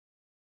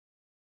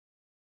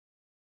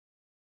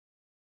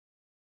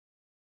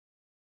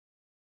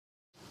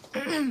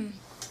What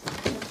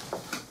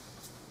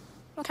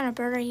kind of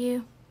bird are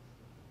you?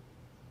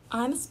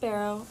 I'm a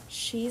sparrow.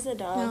 She's a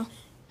dove. No,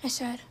 I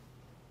said,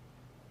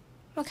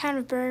 what kind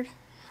of bird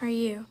are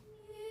you?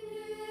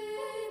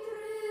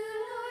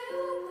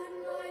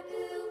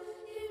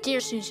 Dear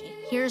Susie,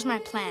 here's my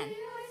plan.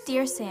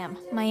 Dear Sam,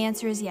 my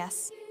answer is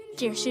yes.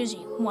 Dear Susie,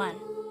 1.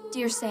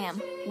 Dear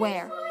Sam,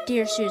 where?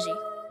 Dear Susie,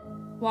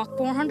 walk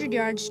 400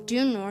 yards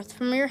due north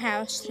from your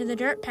house to the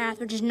dirt path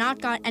which has not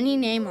got any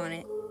name on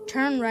it.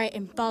 Turn right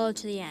and follow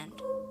to the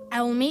end.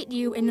 I will meet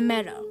you in the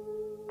meadow.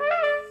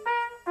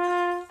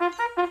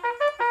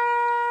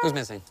 Who's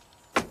missing?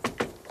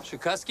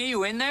 Shukusky,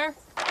 you in there?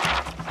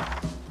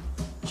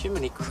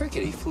 Jiminy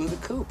Cricket, he flew the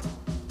coop.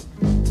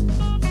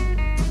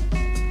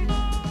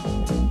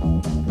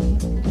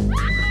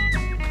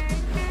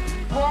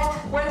 Walt,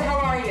 where the hell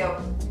are you?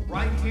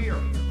 Right here.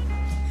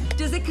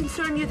 Does it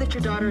concern you that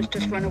your daughter has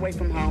just run away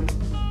from home?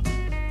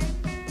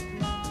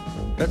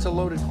 That's a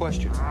loaded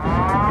question.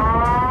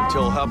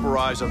 Until help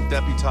arrives, I'm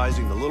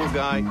deputizing the little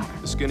guy,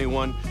 the skinny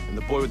one, and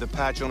the boy with the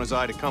patch on his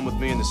eye to come with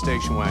me in the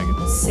station wagon.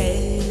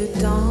 C'est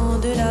le temps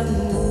de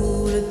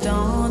l'amour, le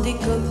temps des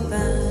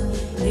copains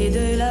et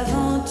de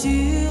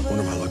l'aventure. What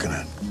am I looking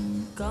at?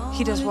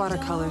 He does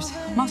watercolors,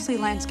 mostly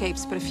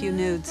landscapes, but a few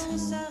nudes.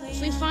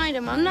 If we find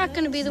him, I'm not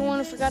going to be the one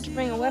who forgot to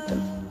bring a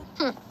weapon.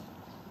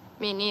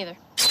 Me neither.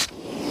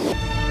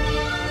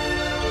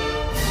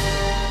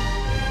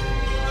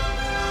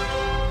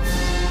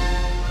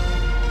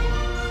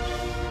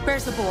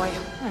 Where's the boy?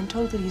 I'm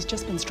told that he's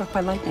just been struck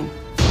by lightning.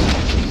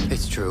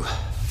 It's true.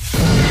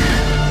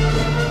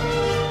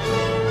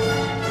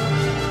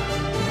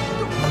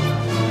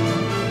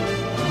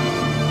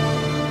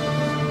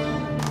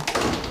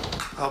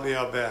 I'll be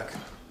out back.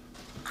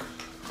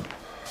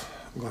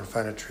 I'm going to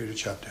find a tree to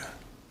chop down.